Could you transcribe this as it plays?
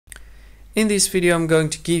In this video, I'm going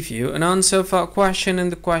to give you an answer for a question,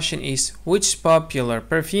 and the question is, which popular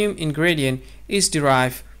perfume ingredient is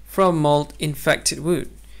derived from mold-infected wood?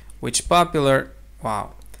 Which popular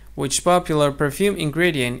perfume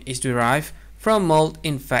ingredient is derived from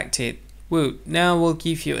mold-infected wood? Now we'll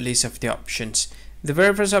give you a list of the options. The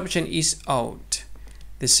very first option is oud.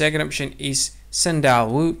 The second option is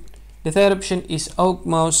sandalwood. The third option is oak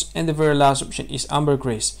moss, and the very last option is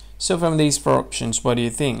ambergris. So from these four options, what do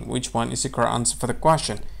you think? Which one is the correct answer for the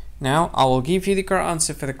question? Now I will give you the correct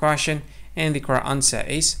answer for the question, and the correct answer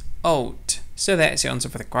is oud. So that's the answer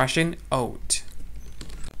for the question, oud.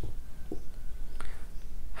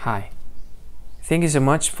 Hi, thank you so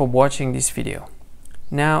much for watching this video.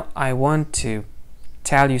 Now I want to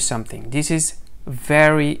tell you something. This is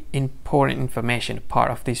very important information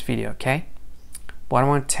part of this video, okay? What I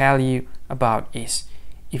want to tell you about is,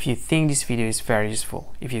 if you think this video is very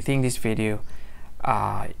useful, if you think this video,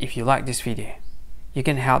 if you like this video, you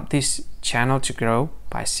can help this channel to grow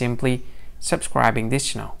by simply subscribing this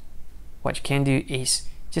channel. What you can do is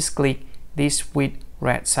just click this with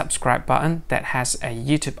red subscribe button that has a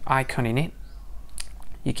YouTube icon in it.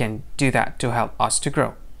 You can do that to help us to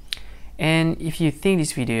grow. And if you think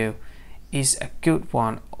this video is a good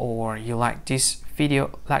one, or you like this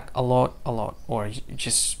video like a lot, or you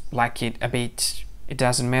just like it a bit, it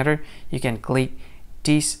doesn't matter, you can click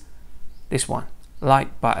this one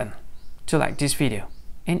like button to like this video.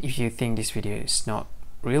 And if you think this video is not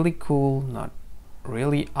really cool, not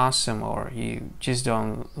really awesome, or you just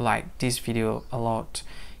don't like this video a lot,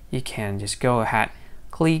 you can just go ahead,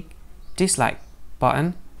 click dislike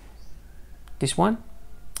button, this one.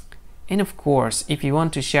 And of course, if you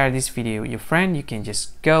want to share this video with your friend, you can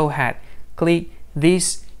just go ahead, click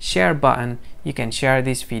this share button. You can share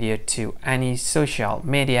this video to any social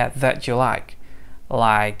media that you like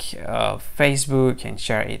Facebook, and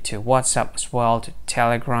share it to WhatsApp as well, to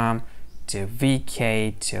Telegram, to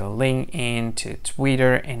VK, to LinkedIn, to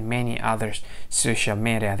Twitter, and many other social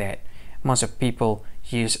media that most of people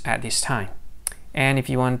use at this time. And if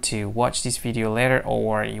you want to watch this video later,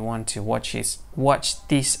 or you want to watch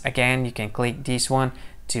this again, you can click this one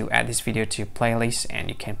to add this video to playlist, and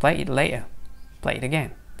you can play it later, play it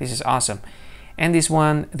again. This is awesome. And this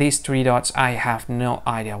one, these three dots, I have no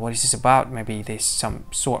idea what this is about. Maybe there's some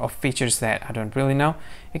sort of features that I don't really know.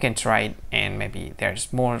 You can try it, and maybe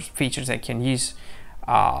there's more features that you can use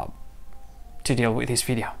to deal with this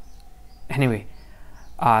video. Anyway,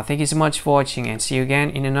 thank you so much for watching, and see you again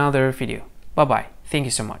in another video. Bye bye. Thank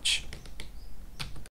you so much.